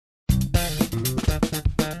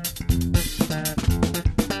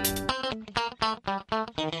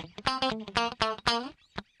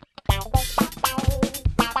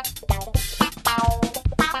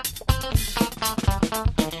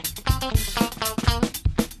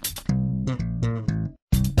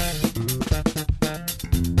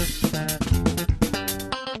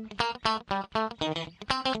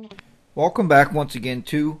Welcome back once again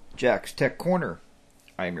to Jack's Tech Corner.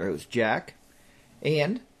 I am your host Jack,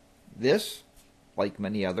 and this, like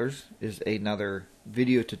many others, is another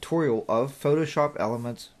video tutorial of Photoshop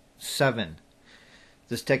Elements 7.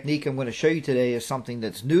 This technique I'm going to show you today is something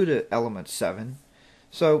that's new to Elements 7.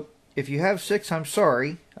 So if you have 6, I'm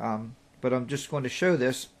sorry, but I'm just going to show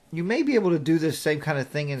this. You may be able to do this same kind of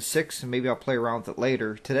thing in 6, and maybe I'll play around with it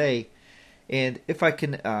later today. And if I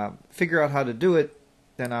can figure out how to do it,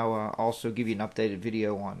 then I'll also give you an updated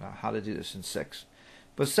video on how to do this in 6.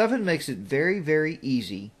 But 7 makes it very, very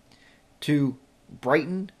easy to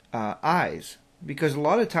brighten eyes, because a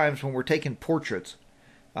lot of times when we're taking portraits,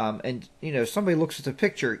 and somebody looks at the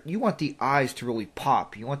picture, you want the eyes to really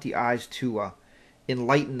pop. You want the eyes to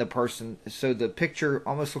enlighten the person, so the picture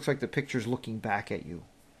almost looks like the picture's looking back at you.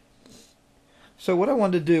 So what I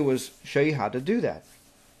wanted to do was show you how to do that.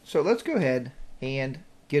 So let's go ahead and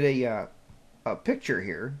get a picture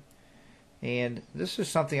here, and this is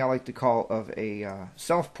something I like to call of a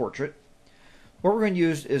self-portrait. What we're going to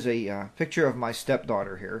use is a picture of my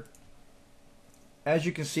stepdaughter here. As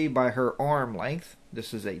you can see by her arm length,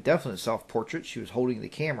 this is a definite self-portrait. She was holding the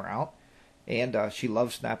camera out, and she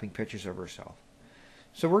loves snapping pictures of herself.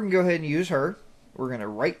 So we're going to go ahead and use her. We're going to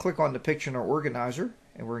right click on the picture in our organizer,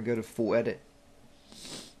 and we're going to go to Full Edit.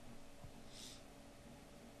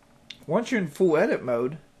 Once you're in Full Edit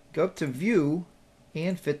mode, go up to View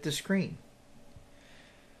and Fit the Screen.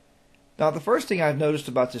 Now the first thing I've noticed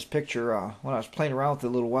about this picture when I was playing around with it a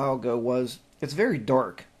little while ago was it's very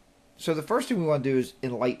dark. So the first thing we want to do is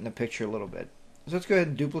enlighten the picture a little bit. So let's go ahead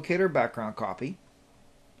and duplicate our background copy.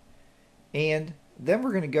 And then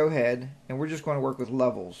we're going to go ahead and we're just going to work with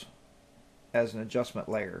levels as an adjustment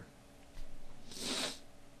layer.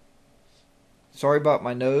 Sorry about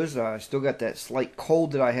my nose. I still got that slight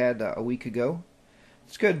cold that I had a week ago.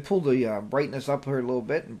 Let's go ahead and pull the brightness up here a little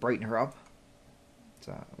bit and brighten her up.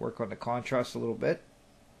 Let's work on the contrast a little bit,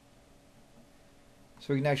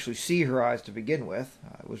 so we can actually see her eyes to begin with.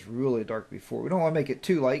 It was really dark before. We don't want to make it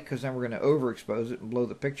too light, because then we're going to overexpose it and blow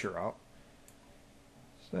the picture out.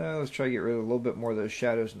 So let's try to get rid of a little bit more of those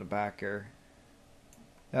shadows in the back there.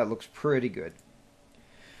 That looks pretty good.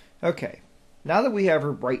 Okay, now that we have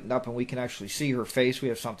her brightened up and we can actually see her face, we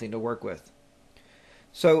have something to work with.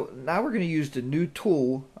 So now we're going to use the new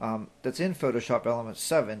tool that's in Photoshop Elements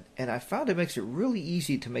 7, and I found it makes it really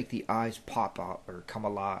easy to make the eyes pop out or come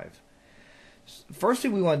alive. First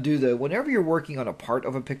thing we want to do, though, whenever you're working on a part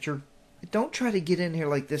of a picture, don't try to get in here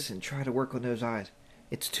like this and try to work on those eyes.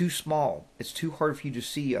 It's too small. It's too hard for you to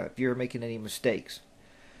see if you're making any mistakes.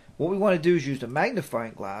 What we want to do is use the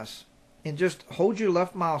magnifying glass and just hold your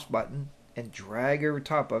left mouse button and drag over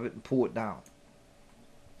top of it and pull it down.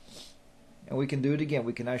 And we can do it again.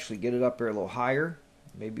 We can actually get it up there a little higher,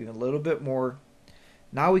 maybe even a little bit more.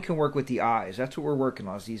 Now we can work with the eyes. That's what we're working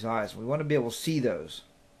on, is these eyes. We want to be able to see those.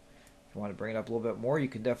 If you want to bring it up a little bit more, you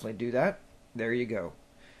can definitely do that. There you go.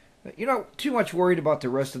 You're not too much worried about the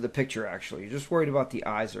rest of the picture, actually. You're just worried about the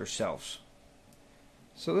eyes themselves.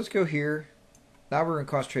 So let's go here. Now we're going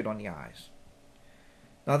to concentrate on the eyes.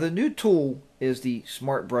 Now the new tool is the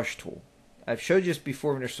Smart Brush tool. I've showed you this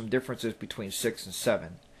before, and there's some differences between 6 and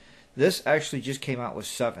 7. This actually just came out with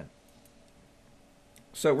 7.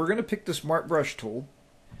 So we're going to pick the Smart Brush tool,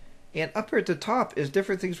 and up here at the top is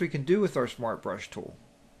different things we can do with our Smart Brush tool.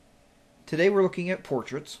 Today we're looking at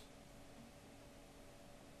portraits,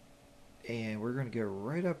 and we're going to go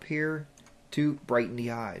right up here to brighten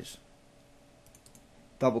the eyes.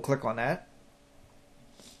 Double click on that.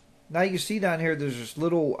 Now you can see down here there's this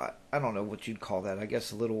little, I don't know what you'd call that, I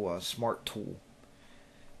guess a little smart tool.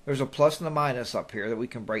 There's a plus and a minus up here that we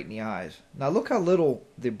can brighten the eyes. Now look how little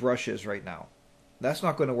the brush is right now. That's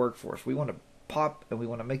not going to work for us. We want to pop and we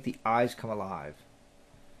want to make the eyes come alive.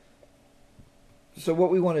 So what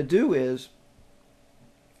we want to do is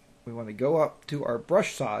we want to go up to our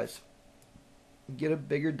brush size and get a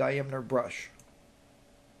bigger diameter brush,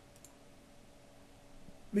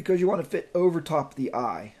 because you want to fit over top of the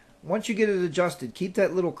eye. Once you get it adjusted, keep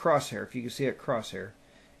that little crosshair, if you can see it crosshair,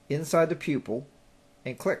 inside the pupil,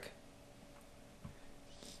 and click.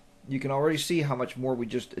 You can already see how much more we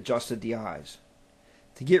just adjusted the eyes.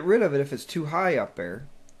 To get rid of it, if it's too high up there,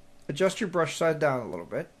 adjust your brush size down a little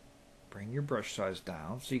bit. Bring your brush size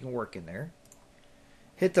down so you can work in there.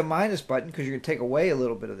 Hit the minus button because you're going to take away a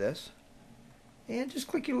little bit of this. And just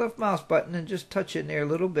click your left mouse button and just touch it in there a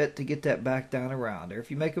little bit to get that back down around there. If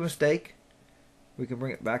you make a mistake, we can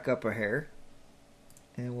bring it back up a hair.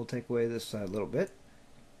 And we'll take away this side a little bit.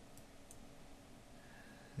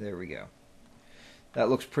 There we go. That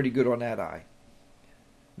looks pretty good on that eye.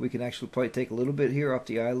 We can actually probably take a little bit here off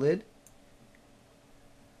the eyelid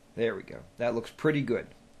There we go. That looks pretty good.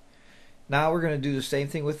 Now we're going to do the same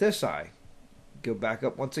thing with this eye. Go back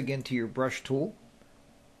up once again to your brush tool.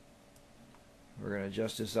 We're going to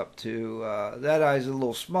adjust this up to, that eye's a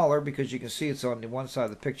little smaller because you can see it's on the one side of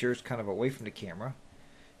the picture. It's kind of away from the camera.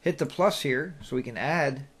 Hit the plus here so we can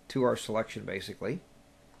add to our selection basically.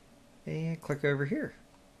 And click over here.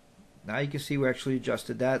 Now you can see we actually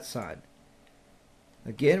adjusted that side.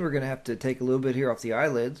 Again, we're going to have to take a little bit here off the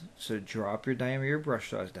eyelids. So drop your diameter of your brush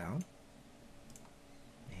size down.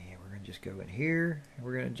 And we're going to just go in here. And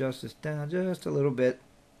we're going to adjust this down just a little bit.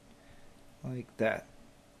 Like that.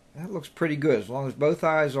 That looks pretty good as long as both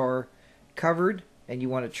eyes are covered. And you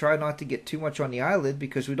want to try not to get too much on the eyelid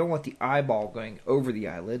because we don't want the eyeball going over the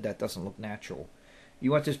eyelid. That doesn't look natural. You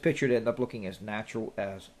want this picture to end up looking as natural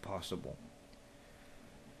as possible.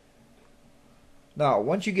 Now,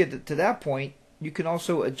 once you get to that point, you can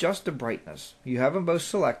also adjust the brightness. You have them both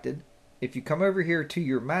selected. If you come over here to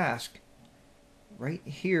your mask, right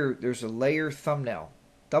here, there's a layer thumbnail.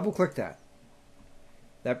 Double click that.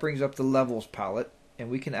 That brings up the levels palette. And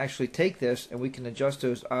we can actually take this and we can adjust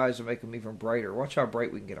those eyes and make them even brighter. Watch how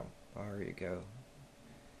bright we can get them. There you go.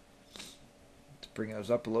 Let's bring those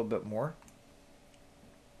up a little bit more.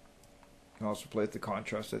 You can also play with the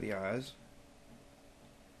contrast of the eyes.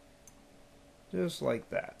 Just like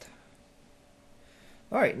that.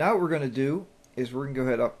 Alright, now what we're going to do is we're going to go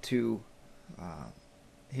ahead up to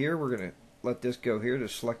here. We're going to let this go here to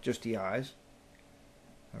select just the eyes.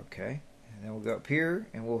 Okay. And then we'll go up here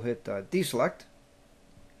and we'll hit deselect.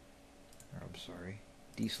 I'm sorry,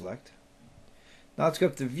 deselect. Now let's go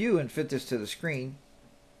up to view and fit this to the screen.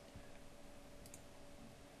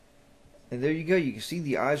 And there you go. You can see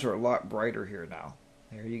the eyes are a lot brighter here now.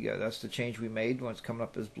 There you go. That's the change we made when it's coming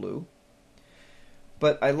up as blue.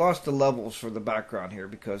 But I lost the levels for the background here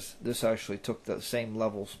because this actually took the same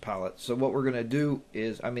levels palette. So what we're going to do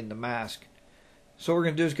is, the mask. So what we're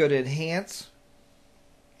going to do is go to enhance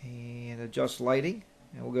and adjust lighting.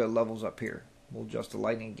 And we'll go to levels up here. We'll adjust the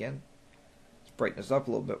lighting again. Brighten this up a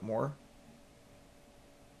little bit more.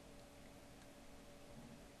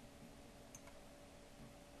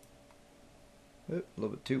 Oop, a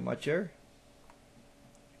little bit too much there.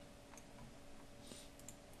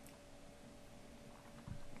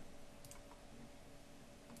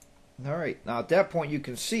 Alright, now at that point you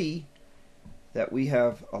can see that we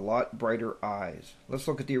have a lot brighter eyes. Let's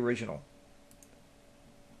look at the original.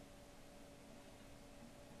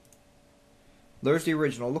 There's the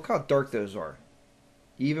original. Look how dark those are.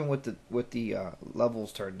 Even with the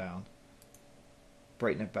levels turned down.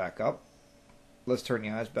 Brighten it back up. Let's turn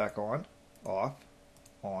the eyes back on. Off.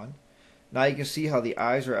 On. Now you can see how the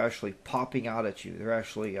eyes are actually popping out at you. They're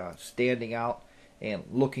actually standing out and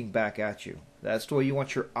looking back at you. That's the way you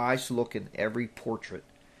want your eyes to look in every portrait.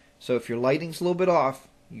 So if your lighting's a little bit off,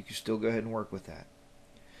 you can still go ahead and work with that.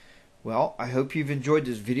 Well, I hope you've enjoyed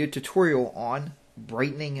this video tutorial on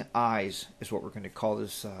Brightening Eyes is what we're going to call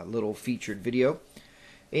this little featured video.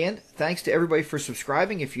 And thanks to everybody for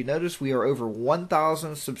subscribing. If you notice, we are over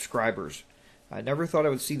 1,000 subscribers. I never thought I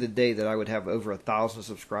would see the day that I would have over 1,000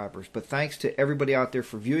 subscribers. But thanks to everybody out there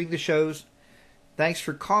for viewing the shows. Thanks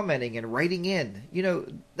for commenting and writing in. You know,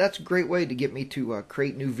 that's a great way to get me to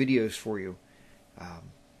create new videos for you.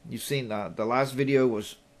 You've seen the last video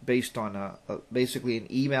was based on basically an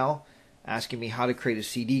email asking me how to create a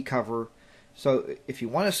CD cover. So if you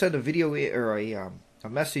want to send a video or a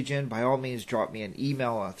message in, by all means drop me an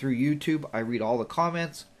email through YouTube. I read all the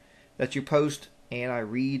comments that you post and I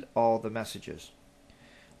read all the messages.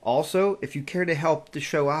 Also, if you care to help the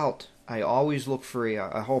show out, I always look for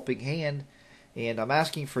a helping hand, and I'm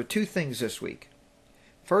asking for two things this week.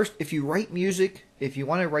 First, if you write music, if you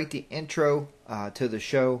want to write the intro to the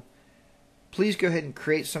show, please go ahead and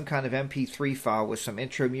create some kind of MP3 file with some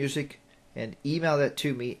intro music and email that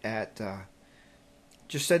to me at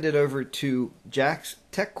just send it over to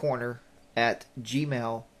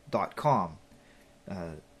jackstechcorner@gmail.com.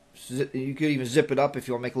 You could even zip it up if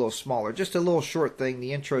you want to make it a little smaller. Just a little short thing.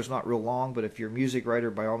 The intro is not real long, but if you're a music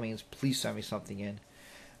writer, by all means, please send me something in.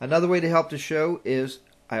 Another way to help the show is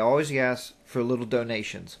I always ask for little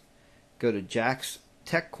donations. Go to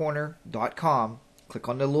jackstechcorner.com, click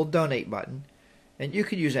on the little donate button, and you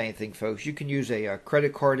can use anything, folks. You can use a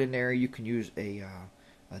credit card in there. You can use a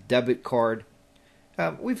debit card.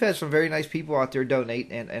 We've had some very nice people out there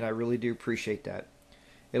donate, and I really do appreciate that.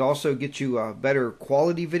 It also gets you better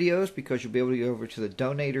quality videos because you'll be able to go over to the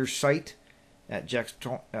donators site at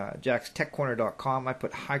jackstechcorner.com. I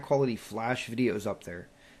put high quality flash videos up there,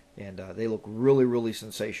 and they look really, really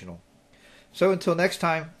sensational. So until next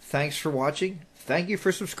time, thanks for watching. Thank you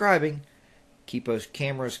for subscribing. Keep those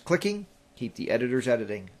cameras clicking. Keep the editors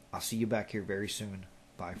editing. I'll see you back here very soon.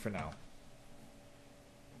 Bye for now.